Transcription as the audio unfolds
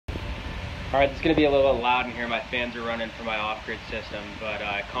Alright, it's going to be a little bit loud in here. My fans are running for my off-grid system, but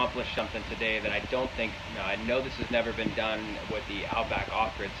I accomplished something today that I don't think, I know this has never been done with the Outback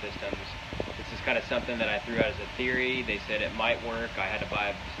off-grid systems. This is kind of something that I threw out as a theory. They said it might work. I had to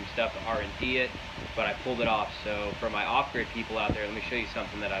buy some stuff to R&D it, but I pulled it off. So for my off-grid people out there, let me show you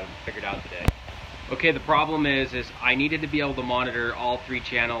something that I figured out today. Okay, the problem is I needed to be able to monitor all 3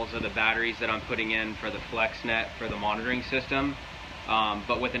 channels of the batteries that I'm putting in for the FlexNet for the monitoring system.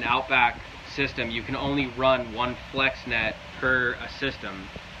 But with an Outback system, you can only run 1 FlexNet per a system.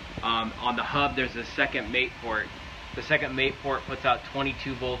 On the hub, there's a second mate port. The second mate port puts out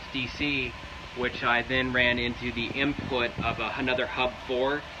 22 volts DC, which I then ran into the input of another hub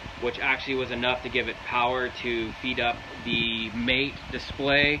 4, which actually was enough to give it power to feed up the mate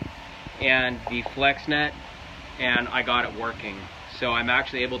display and the FlexNet, and I got it working. So I'm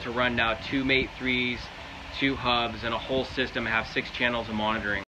actually able to run now 2 mate 3s, 2 hubs, and a whole system, have 6 channels of monitoring.